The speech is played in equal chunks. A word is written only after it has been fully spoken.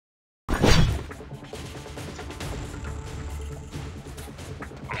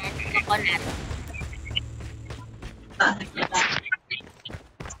coconut.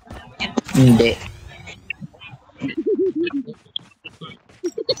 Hindi.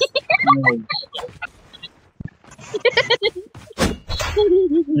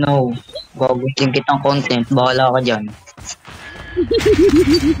 No. Bagusin kitang content. Bahala ka dyan.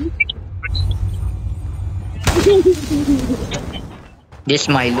 This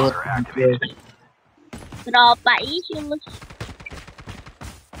my loot. Tropa issues.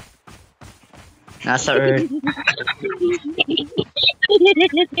 Nasa earth.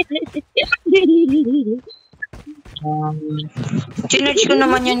 Chinerge ko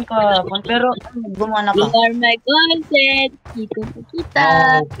naman yan ka. Pero gumana You ka. are my content. Dito po kita.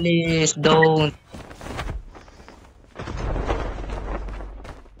 Oh, please don't.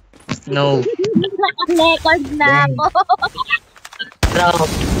 No. Naka-record na ako. Stop.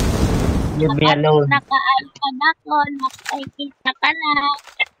 Leave me alone. Naka-iPhone ako. Nakikita ka na.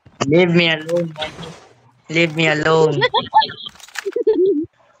 Leave me alone. Leave me alone.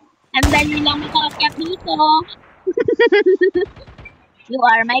 Ang dali lang makakap dito. You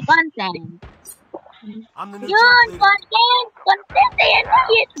are my content. Yun, content! Content, ayan na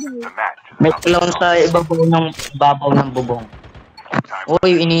yun. May clown sa babaw ng bubong.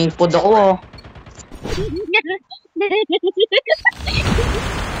 Uy, inipod ako oh.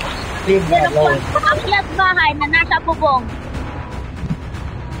 Leave me alone. Pakakyat bahay na nasa bubong.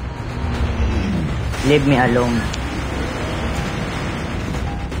 Leave me alone.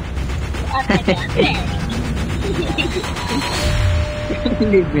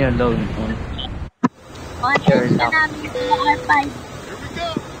 Leave me alone. Content na namin sa R5. Here we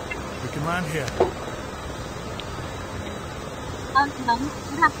go. We can land here.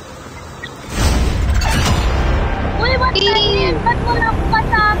 Uy, what the hell? Ba't wala akong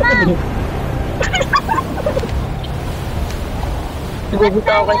kasama?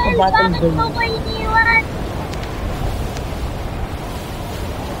 Naguguta ako kayo sa bottom Bakit zone. mo ko iniwan?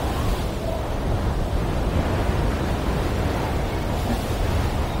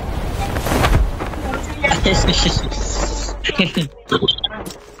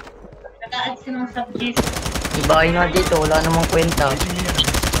 Ibahay nga dito, wala namang kwenta.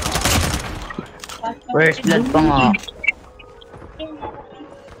 First blood pa nga.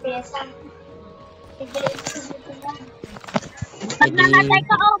 Pag nakatay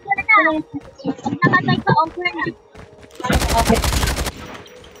ka, over na. Pag nakatay ka, over na.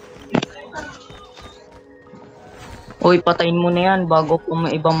 Uy, patayin mo na yan bago po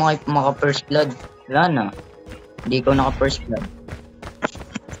may ibang mga maka-first blood. Wala na. Hindi ko naka-first blood.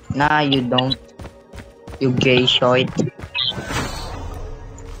 Nah, you don't. You gay short.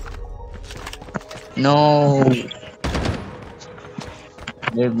 No.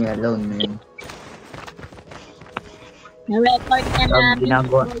 Leave me alone, man. Na-record na namin.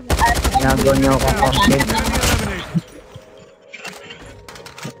 Ginagawa niyo akong content.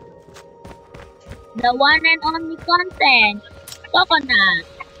 The one and only content. Coconut.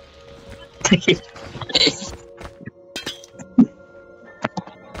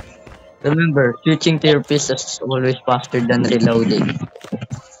 Remember, switching to your piece is always faster than reloading.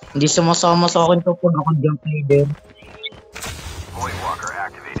 Hindi sumasama sa akin to pag ako jump leader.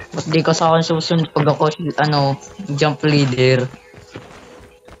 Ba't di ka sa akin susunod pag ako, jump leader?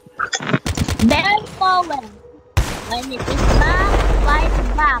 Very forward. When it is back, fight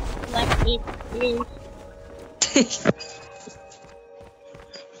back. When it is...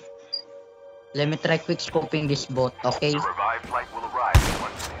 Let me try quick scoping this bot, okay?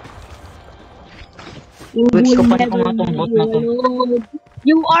 Quick scopean ko nga tong bot na to.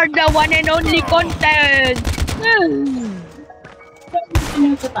 You are the one and only content!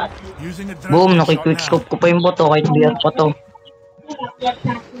 Boom, naki-quick scope ko pa yung bot, kahit BF pa to.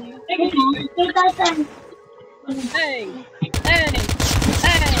 Hey! Hey!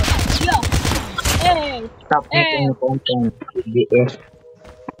 Hey! Yo! Hey! Stop making me content, BF.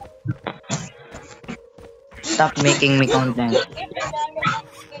 Stop making me content.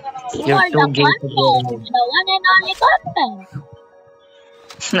 You are the content! The one and only content!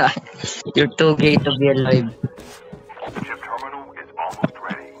 You're too gay to be alive.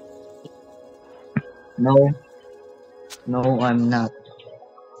 No. No, I'm not.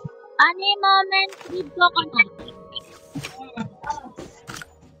 Any moment with coconut.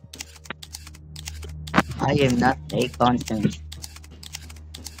 I am not a content.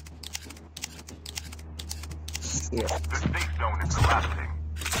 Yeah. The safe zone is collapsing.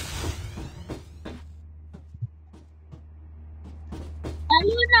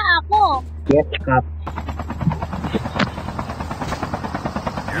 Ayun na ako. Yes, Cap.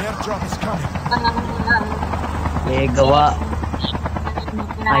 The airdrop is coming. Eh, gawa.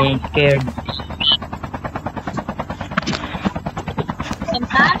 I ain't scared. I'm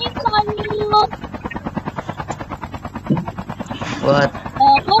planning on you. What?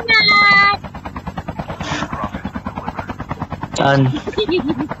 Coconut. Chan.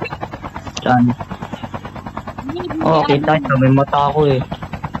 Chan. Oh, kita nyo. May mata ako eh.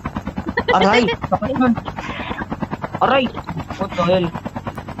 Aray! Sakit nun. Aray! What the hell?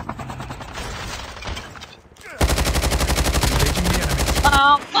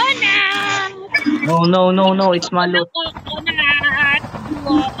 Coconut. No. It's Malot. Coconut.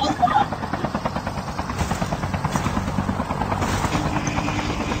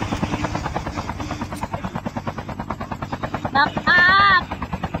 Knock up.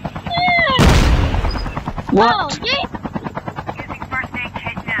 What? Oh, yes.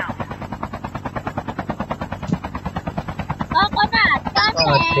 Coconut.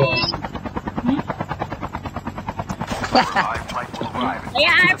 Content. Revived flight will arrive.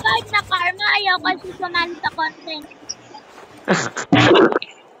 Kaya Arpag na karma ayaw kasi sumali sa content.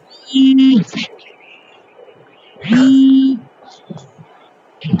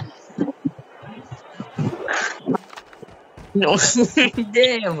 No.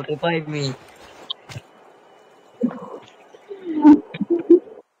 Damn, revive me.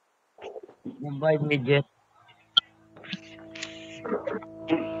 Revive me, Jet.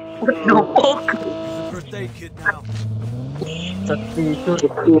 What the fuck? He's a birthday kid now. Suspicious.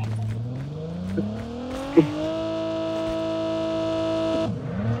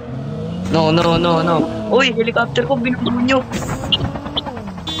 No. Uy, helicopter ko, binubuo nyo.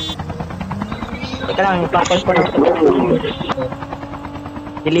 Teka lang, ipapal ko lang.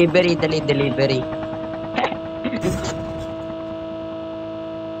 Delivery. Delivery.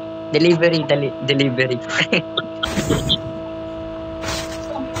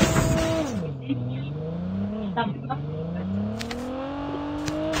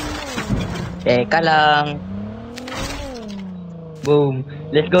 Teka lang. Boom.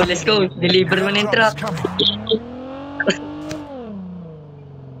 Let's go. Deliver mo na yung truck.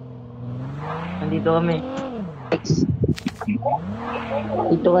 Nandito kami.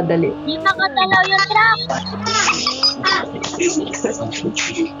 Dito ka dali. Di makatalaw yung truck.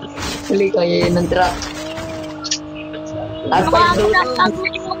 Huli kaya yun ng truck. At Huwag na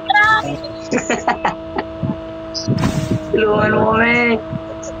pagod yung truck. tulungan mo kami.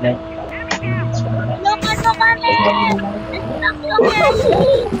 Tulungan mo kami. Stuck yung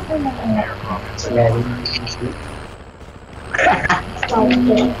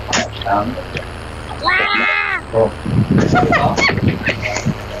Wow!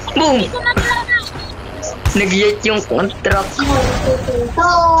 Boom! Ito na talaga. Nag-yet yung contract.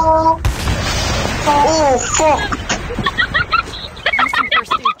 Oh, fuck!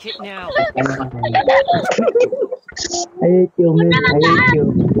 First aid kit now. I hate you, man. I hate you.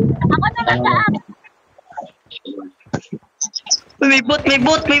 Ako na nag-aap. Uy, may bot!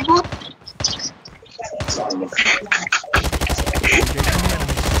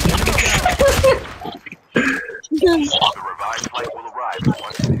 The revived flight will arrive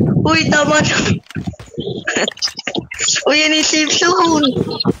once they Uy, tama na. Uy, yan yung safe zone.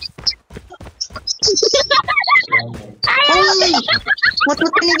 Uy!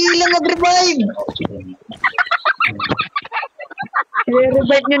 Matutinigilan mag-revive.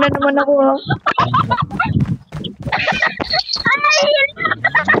 I-revive nyo na naman ako, ha?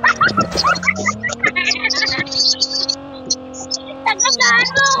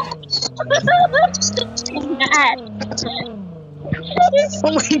 Tagagano.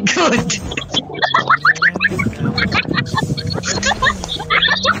 Oh my God!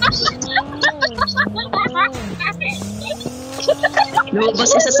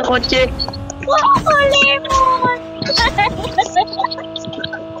 Lumabas isa sa kotse. Huli mo.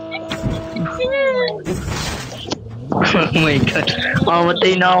 Oh my God.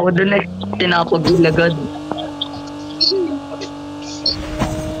 Mamatay na ako dun eh. Tinapag-ilagad.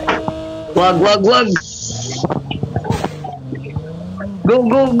 Wag! Go!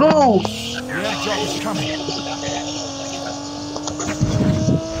 The airdrop is coming.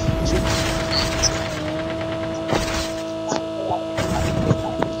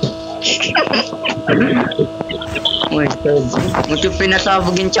 Oh my God. Mucho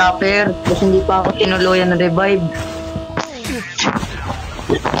pinasabog yung chopper. Kasi hindi pa ako tinuluyan na revive.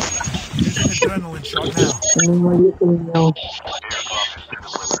 Adrenaline shot now. Ano mali ko nyo?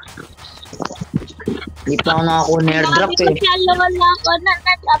 Hindi pa ako nakakuha ng airdrop eh. Wala ko na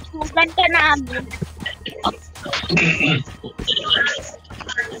nagkapugan ka namin.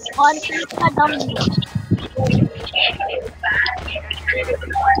 Content ka daw.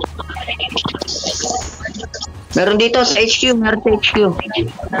 Meron dito sa HQ, meron sa HQ.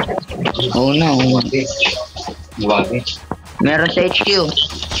 Oo na. Meron sa HQ.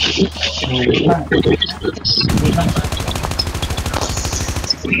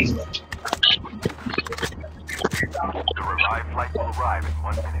 The revived flight will arrive in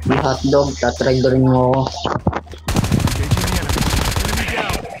 1 minute. Di hotdog, tatriggerin mo ako. Engaging the enemy. Enemy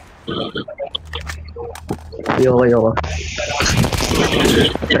down. Ayoko.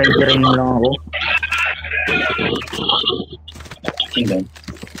 Triggerin mo lang ako. Sige.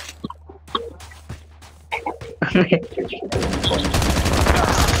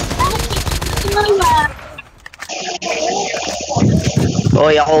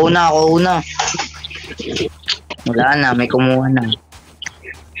 Oy, ako una. Wala na, may kumuha na.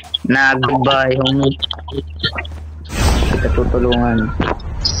 Goodbye, homie. Kita tutulungan.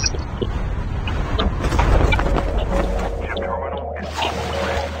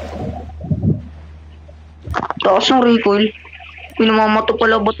 Taas ng recoil. Pinamamato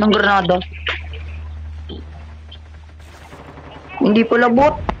pala bot ng granada. Hindi pala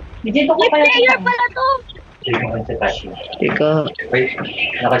bot. Dito ko pala player pala to. Teka. Wait,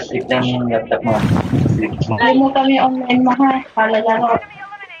 nakaslip lang yung laptop mo. Kalimutan mo yung online mo ha. Palalaro.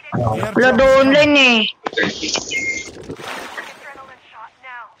 Wala doon online eh.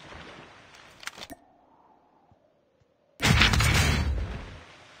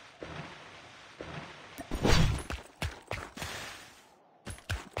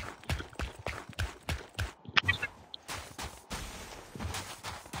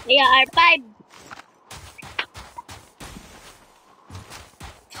 Kaya R5.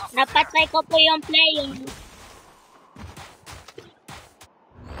 Napatry ko po yung player.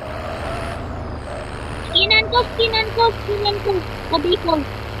 Kinan ko. Sabi ko.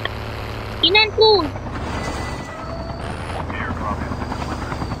 Kinan ko.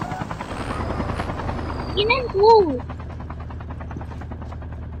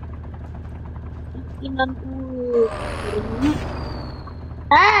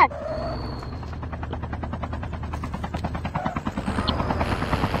 Ah!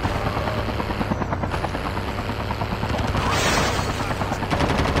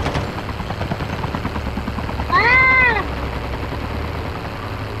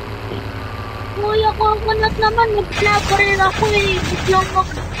 Kuya, coconut naman, nag-flapper rin ako eh.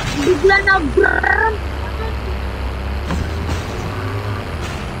 Bigla na brrrr.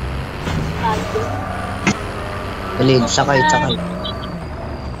 Alin, sakay.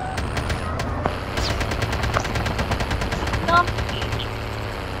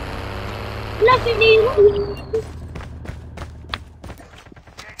 Wala, siniro.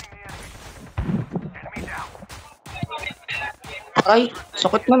 Ay,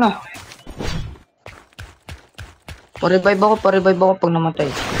 sakit mo na. Pa-revive ako pag namatay.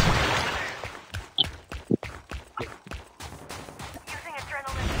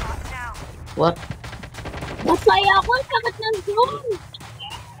 What? Masaya ako, sakit ng drone.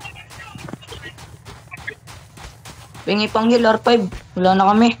 Pingi pang heal, R5. Wala na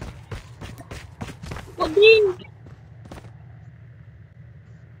kami. Ako din.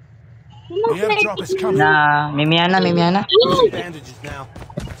 The airdrop is coming. Mimiana. Bandages now.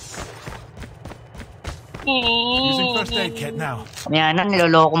 Using first aid kit now. Mimiana,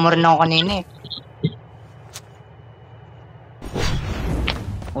 niloloko mo rin ako kanina eh.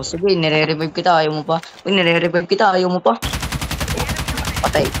 O sige, nire-revive kita, ayaw mo pa. Uy, nire-revive kita, ayaw mo pa.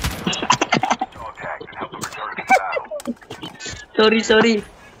 Patay. Sorry.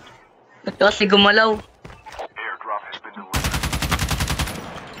 Ba't kasi gumalaw? Airdrop has been delivered.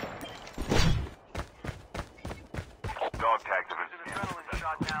 Dog tags have been adrenaline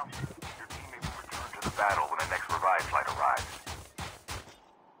shot now. Your teammate will return to the battle when the next revive flight arrives.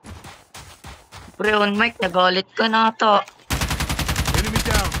 Pre, on mic, nagalit ka na ata. Enemy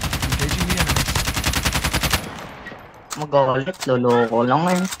down. Engaging the enemy. Magalit, loloko lang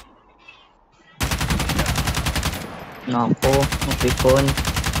eh. Nako, mapikon.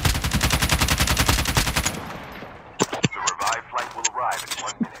 The revive flight will arrive in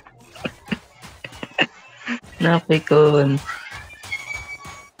 1 minute. Napikon.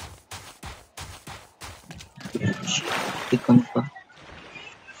 Pikon pa.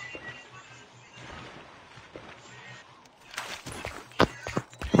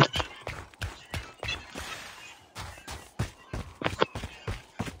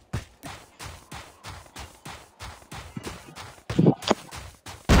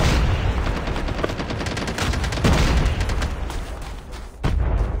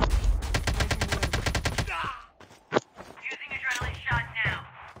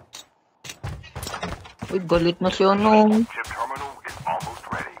 Uy, galit na siya no. Chip terminal is almost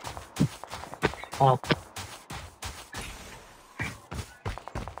ready. Oh.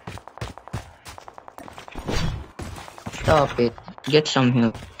 Stop it. Get some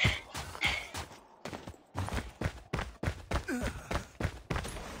help.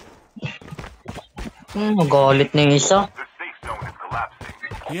 Magalit na yung isa. The safe zone is collapsing.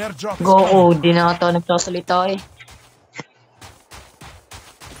 The airdrop is Go, coming. di na ata nagsasalita eh.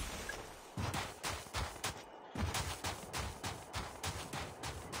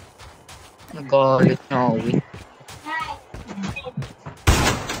 Nagalit na ako eh.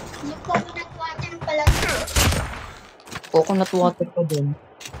 Yung coconut water pala. Coconut water pa din.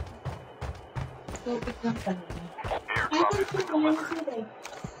 Tubig lang pala. Airdrop has been delivered.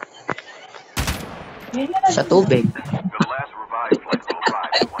 Sa tubig. The last revived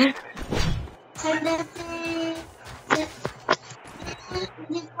flight will arrive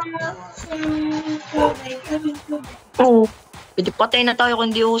in 1 minute. Oo. Pwede patay na tayo kung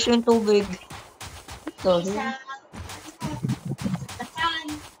hindi uso yung tubig. Sorry.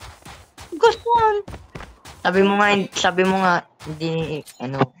 Gustuhan. Sabi mo nga, hindi,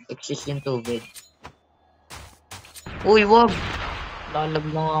 exist yung tubig. Uy, wag. Lalag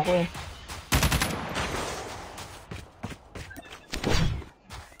lang ako eh.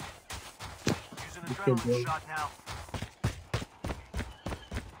 Using adrenaline shot now.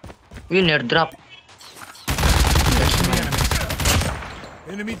 Yun, airdrop.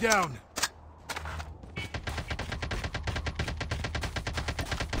 Enemy down.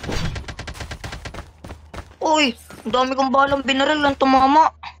 Uy, ang dami kong balang binaril lang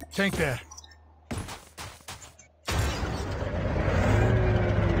tumama. Tank there.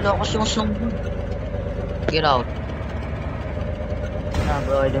 Wala kasi yung sunod. Get out. Nah,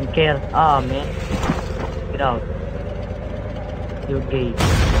 bro, I don't care. Ah, man. Get out. You're gay.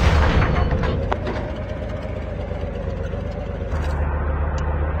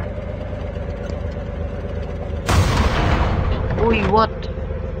 Uy, what?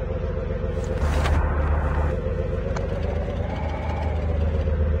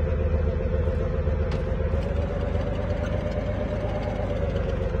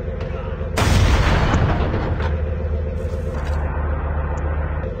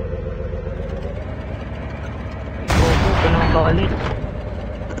 Ulit.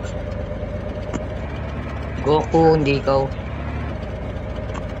 Goku, hindi ikaw.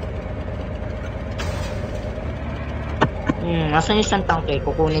 Asan yung isang tangke?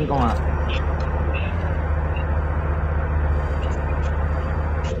 Kukunin ko nga.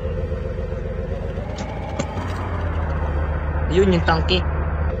 Yun yung tangke.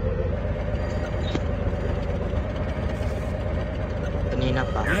 Kanina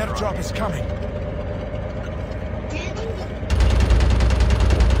pa. The airdrop is coming.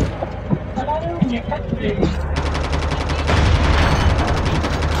 Down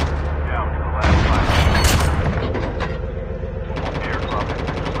to the last five. Airdrop has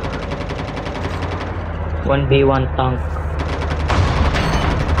been delivered. 1v1 tank.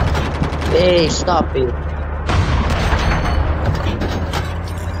 Hey, stop it.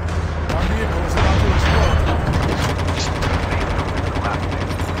 Our vehicle is about to explode.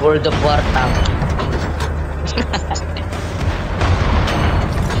 World of War tank.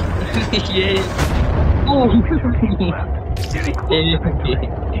 Yes. Oh.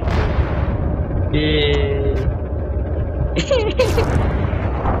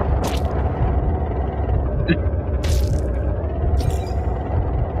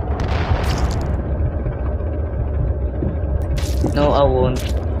 No, I won't.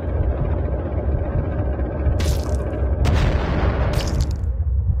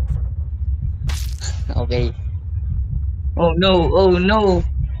 Okay. Oh no, oh no.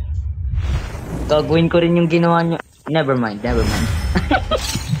 Gagawin ko rin yung ginawa nyo. Never mind, never mind.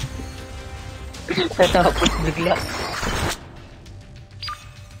 Tatapos bigla.